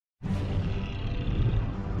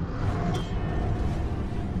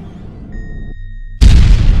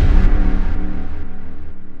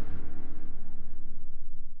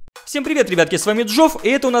Всем привет, ребятки, с вами Jove, и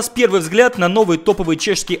это у нас первый взгляд на новый топовый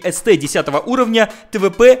чешский СТ10 уровня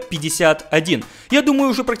TVP 51. Я думаю,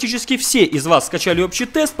 уже практически все из вас скачали общий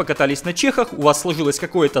тест, покатались на чехах, у вас сложилось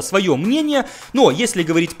какое-то свое мнение, но если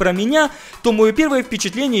говорить про меня, то мое первое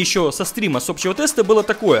впечатление еще со стрима с общего теста было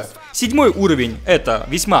такое. 7-й уровень это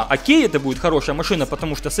весьма окей, это будет хорошая машина,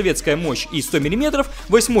 потому что советская мощь и 100 мм,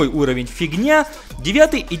 8-й уровень фигня,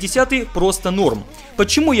 9 и 10 просто норм.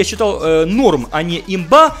 Почему я считал норм, а не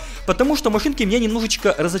имба? Потому что машинки меня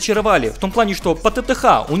немножечко разочаровали. В том плане, что по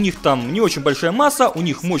ТТХ у них там не очень большая масса, у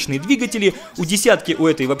них мощные двигатели, у десятки у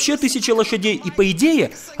этой вообще 1000 лошадей. И по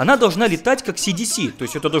идее, она должна летать как CDC. То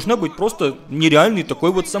есть это должна быть просто нереальный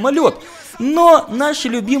такой вот самолет. Но наши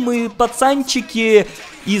любимые пацанчики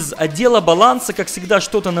из отдела баланса, как всегда,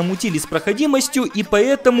 что-то намутили с проходимостью. И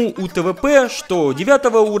поэтому у ТВП, что 9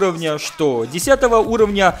 уровня, что 10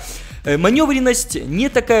 уровня, маневренность не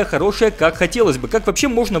такая хорошая, как хотелось бы. Как вообще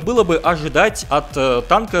можно было бы ожидать от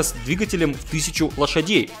танка с двигателем в 1000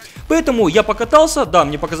 лошадей. Поэтому я покатался, да,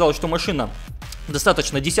 мне показалось, что машина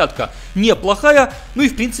достаточно десятка неплохая, ну и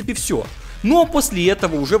в принципе все. Но после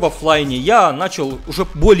этого уже в оффлайне я начал уже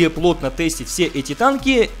более плотно тестить все эти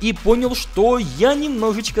танки и понял, что я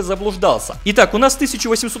немножечко заблуждался. Итак, у нас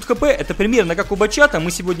 1800 хп, это примерно как у Бачата. Мы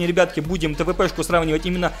сегодня, ребятки, будем ТВПшку сравнивать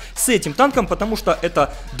именно с этим танком, потому что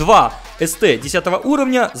это два СТ 10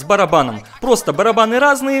 уровня с барабаном. Просто барабаны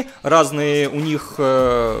разные у них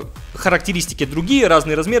характеристики другие,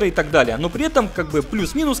 разные размеры и так далее. Но при этом как бы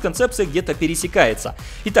плюс-минус концепция где-то пересекается.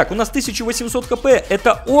 Итак, у нас 1800 хп,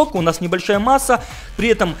 это ок, у нас небольшая масса. При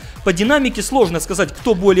этом по динамике сложно сказать,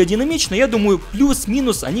 кто более динамичный. Я думаю,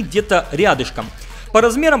 плюс-минус они где-то рядышком. По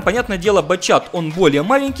размерам, понятное дело, Bat, он более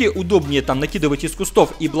маленький, удобнее там накидывать из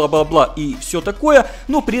кустов и бла-бла-бла и все такое,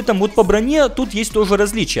 но при этом вот по броне тут есть тоже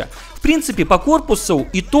различия. В принципе, по корпусу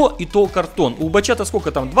и то картон. У Bat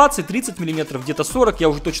сколько там, 20-30 мм, где-то 40, я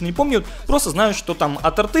уже точно не помню, просто знаю, что там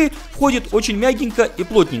от арты входит очень мягенько и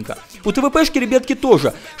плотненько. У ТВПшки, ребятки,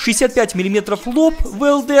 тоже 65 мм лоб в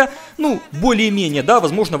ЛД, ну, более-менее, да,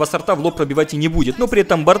 возможно, вас арта в лоб пробивать и не будет, но при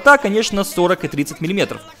этом борта, конечно, 40 и 30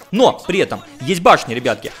 мм. Но при этом есть башня,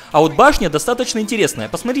 ребятки. А вот башня достаточно интересная.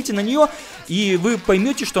 Посмотрите на нее, и вы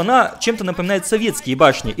поймете, что она чем-то напоминает советские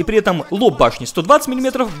башни. И при этом лоб башни 120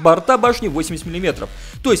 мм, борта башни 80 мм.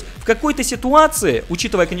 То есть в какой-то ситуации,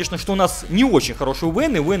 учитывая, конечно, что у нас не очень хорошие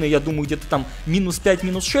УВНы, я думаю, где-то там минус 5,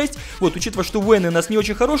 минус 6, вот, учитывая, что УВНы у нас не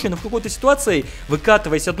очень хорошие, но в какой-то ситуации,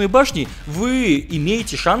 выкатываясь одной башни, вы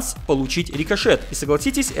имеете шанс получить рикошет. И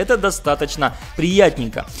согласитесь, это достаточно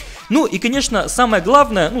приятненько. Ну и, конечно, самое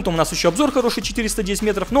главное, ну там у нас еще обзор хороший, 410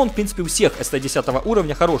 метров, но он, в принципе, у всех СТ10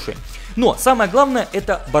 уровня хороший. Но самое главное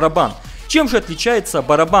это барабан. Чем же отличается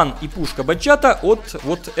барабан и пушка Бачата от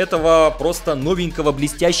вот этого просто новенького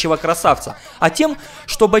блестящего красавца? А тем,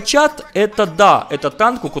 что Бачат это, да, это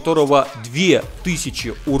танк, у которого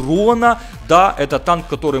 2000 урона, да, это танк,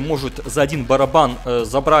 который может за один барабан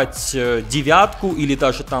забрать девятку или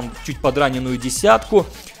даже там чуть подраненную десятку.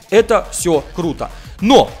 Это все круто.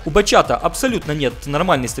 Но у Бачата абсолютно нет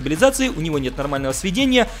нормальной стабилизации, у него нет нормального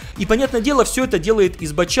сведения. И, понятное дело, все это делает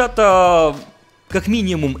из Бачата как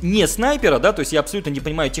минимум не снайпера, да, то есть я абсолютно не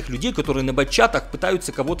понимаю тех людей, которые на Бачатах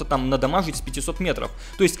пытаются кого-то там надамажить с 500 метров.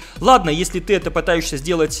 То есть, ладно, если ты это пытаешься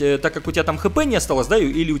сделать, так как у тебя там хп не осталось, да,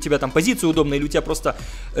 или у тебя там позиция удобная, или у тебя просто,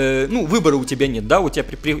 ну, выбора у тебя нет, да,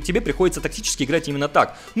 тебе приходится тактически играть именно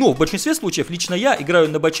так. Но в большинстве случаев лично я играю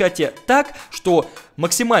на Бачате так, что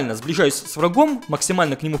максимально сближаюсь с врагом,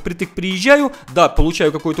 максимально к нему впритык приезжаю, да,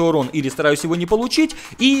 получаю какой-то урон или стараюсь его не получить,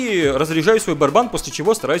 и разряжаю свой барабан, после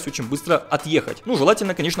чего стараюсь очень быстро отъехать. Ну,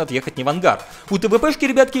 желательно, конечно, отъехать не в ангар. У ТВПшки,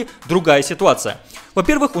 ребятки, другая ситуация.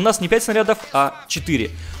 Во-первых, у нас не 5 снарядов, а 4.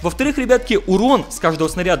 Во-вторых, ребятки, урон с каждого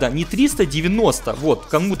снаряда не 390. Вот,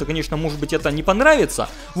 кому-то, конечно, может быть, это не понравится.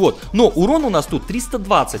 Вот, но урон у нас тут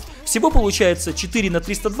 320. Всего получается 4 на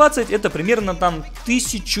 320, это примерно там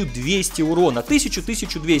 1200 урона.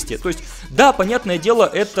 1000-1200. То есть, да, понятное дело,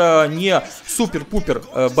 это не супер-пупер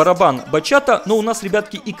барабан Бачата, но у нас,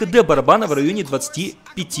 ребятки, и КД барабана в районе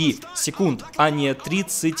 25 секунд, а не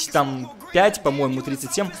 35, по-моему,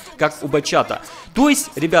 37, как у Бачата. То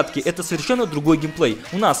есть, ребятки, это совершенно другой геймплей.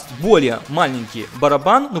 У нас более маленький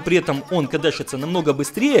барабан, но при этом он кадешится намного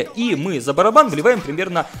быстрее, и мы за барабан вливаем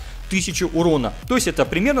примерно 1000 урона. То есть это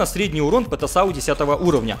примерно средний урон ПТСАУ 10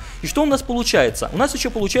 уровня. И что у нас получается? У нас еще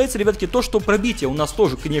получается, ребятки, то, что пробитие у нас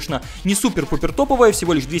тоже, конечно, не супер-пупер топовое,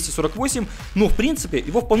 всего лишь 248, но в принципе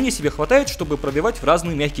его вполне себе хватает, чтобы пробивать в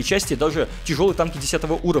разные мягкие части даже тяжелые танки 10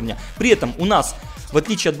 уровня. При этом у нас, в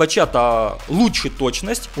отличие от бачата, лучше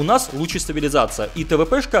точность, у нас лучше стабилизация. И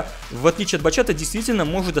ТВПшка, в отличие от бачата, действительно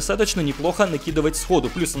может достаточно неплохо накидывать сходу.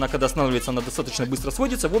 Плюс она, когда останавливается, она достаточно быстро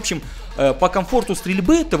сводится. В общем, по комфорту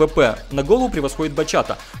стрельбы ТВП на голову превосходит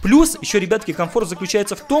бачата. Плюс еще, ребятки, комфорт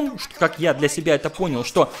заключается в том, что, как я для себя это понял,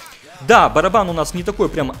 что да, барабан у нас не такой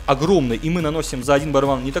прям огромный, и мы наносим за один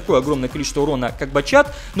барабан не такое огромное количество урона, как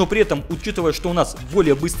бачат, но при этом, учитывая, что у нас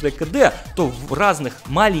более быстрое КД, то в разных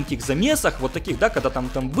маленьких замесах, вот таких, да, когда там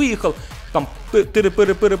выехал, там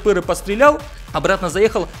тыры-пыры-пыры-пыры пострелял, обратно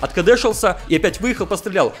заехал, откадешился и опять выехал,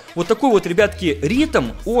 пострелял. Вот такой вот, ребятки,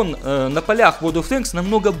 ритм, он на полях World of Tanks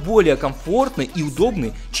намного более комфортный и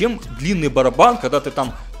удобный, чем длинный барабан, когда ты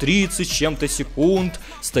там 30 с чем-то секунд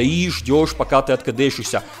стоишь, ждешь, пока ты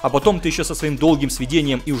откадешишься, а потом ты еще со своим долгим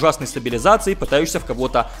сведением и ужасной стабилизацией пытаешься в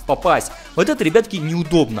кого-то попасть. Вот это, ребятки,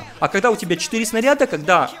 неудобно. А когда у тебя 4 снаряда,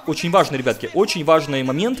 когда, очень важно, ребятки, очень важный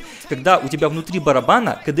момент, когда у тебя внутри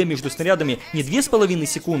барабана КД между снарядами не 2,5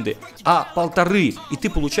 секунды, а 1,5, и ты,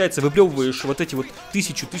 получается, выплевываешь вот эти вот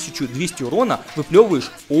 1000-1200 урона, выплевываешь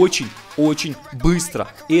очень быстро,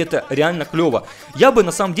 и это реально клево. Я бы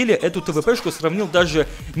на самом деле эту ТВПшку сравнил даже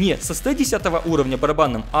не со СТ10 уровня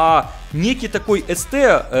барабанным, а некий такой СТ,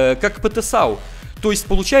 как ПТСАУ. То есть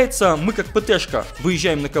получается, мы как ПТшка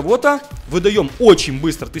выезжаем на кого-то, выдаем очень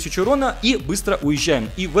быстро 1000 урона и быстро уезжаем.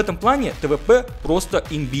 И в этом плане ТВП просто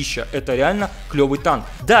имбища. Это реально клевый танк.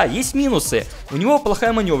 Да, есть минусы. У него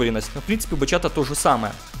плохая маневренность, но в принципе у бачата то же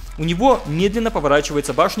самое. У него медленно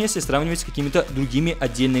поворачивается башня, если сравнивать с какими-то другими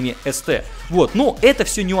отдельными СТ. Вот, но это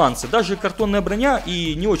все нюансы. Даже картонная броня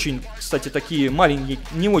и не очень, кстати, такие маленькие,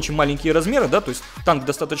 не очень маленькие размеры, да, то есть танк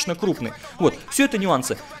достаточно крупный. Вот, все это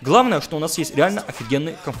нюансы. Главное, что у нас есть реально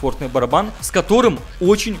офигенный комфортный барабан, с которым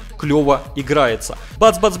очень клево играется.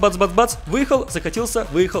 Бац-бац-бац-бац-бац, выехал,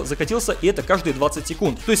 закатился, и это каждые 20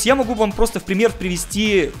 секунд. То есть я могу вам просто в пример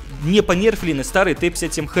привести не понерфленный старый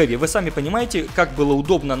T57 Heavy. Вы сами понимаете, как было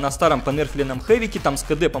удобно на старом понерфленном хэвике, там с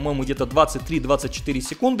КД, по-моему, где-то 23-24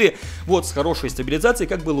 секунды, вот, с хорошей стабилизацией,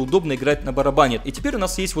 как было удобно играть на барабане. И теперь у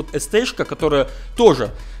нас есть вот СТшка, которая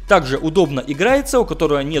тоже также удобно играется, у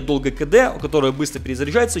которой нет долгой КД, у которой быстро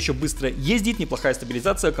перезаряжается, еще быстро ездит, неплохая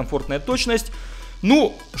стабилизация, комфортная точность.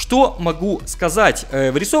 Ну, что могу сказать?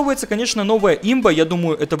 Вырисовывается, конечно, новая имба. Я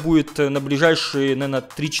думаю, это будет на ближайшие, наверное,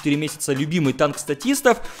 3-4 месяца любимый танк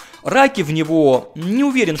статистов. Раки в него не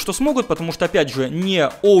уверен, что смогут, потому что, опять же, не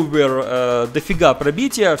овер дофига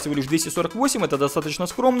пробития, всего лишь 248, это достаточно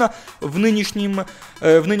скромно в нынешнем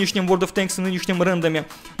World of Tanks и нынешнем рендоме.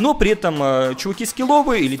 Но при этом чуваки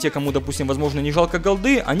скилловые, или те, кому, допустим, возможно, не жалко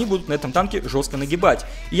голды, они будут на этом танке жестко нагибать.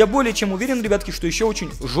 И я более чем уверен, ребятки, что еще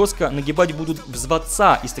очень жестко нагибать будут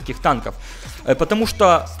взводца из таких танков, потому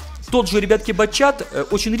что тот же, ребятки, бачат,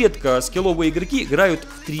 очень редко скилловые игроки играют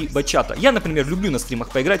в 3 бачата. Я, например, люблю на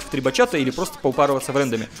стримах поиграть в 3 бачата или просто поупарываться в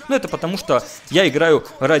рендоме. Но это потому, что я играю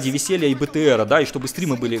ради веселья и БТРа, да, и чтобы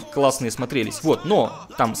стримы были классные, смотрелись. Вот, но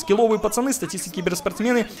там скилловые пацаны, статистики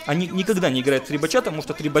киберспортсмены, они никогда не играют в 3 бачата, потому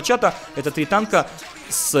что 3 бачата это 3 танка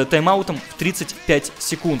с тайм-аутом в 35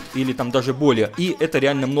 секунд или там даже более. И это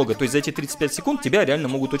реально много. То есть за эти 35 секунд тебя реально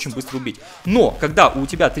могут очень быстро убить. Но когда у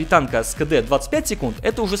тебя 3 танка с КД 25 секунд,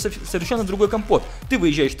 это уже совершенно другой компот. Ты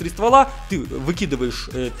выезжаешь 3 ствола, ты выкидываешь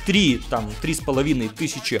 3,5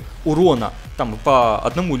 тысячи урона там по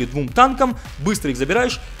одному или 2 танкам, быстро их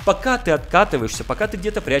забираешь, пока ты откатываешься, пока ты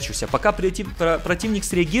где-то прячешься, пока противник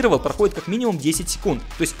среагировал, проходит как минимум 10 секунд.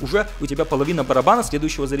 То есть уже у тебя половина барабана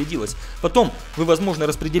следующего зарядилась. Потом вы, возможно,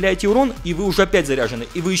 распределяете урон, и вы уже опять заряжены,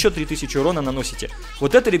 и вы еще 3000 урона наносите.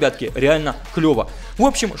 Вот это, ребятки, реально клево. В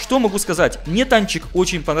общем, что могу сказать? Мне танчик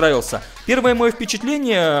очень понравился. Первое мое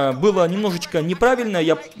впечатление было немножечко неправильно,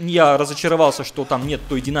 я разочаровался, что там нет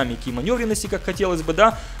той динамики и маневренности, как хотелось бы,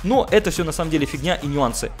 да, но это все на самом деле фигня и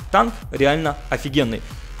нюансы. Танк реально офигенный.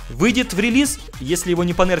 Выйдет в релиз, если его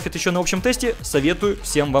не понерфят еще на общем тесте, советую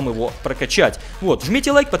всем вам его прокачать. Вот,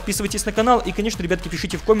 жмите лайк, подписывайтесь на канал и, конечно, ребятки,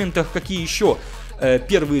 пишите в комментах, какие еще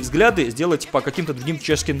первые взгляды сделать по каким-то другим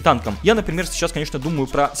чешским танкам. Я, например, сейчас, конечно, думаю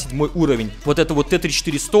про 7 уровень. Вот это вот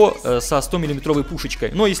Т-34-100 со 100 миллиметровой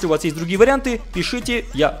пушечкой. Но если у вас есть другие варианты, пишите,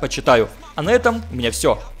 я почитаю. А на этом у меня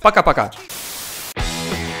все. Пока-пока.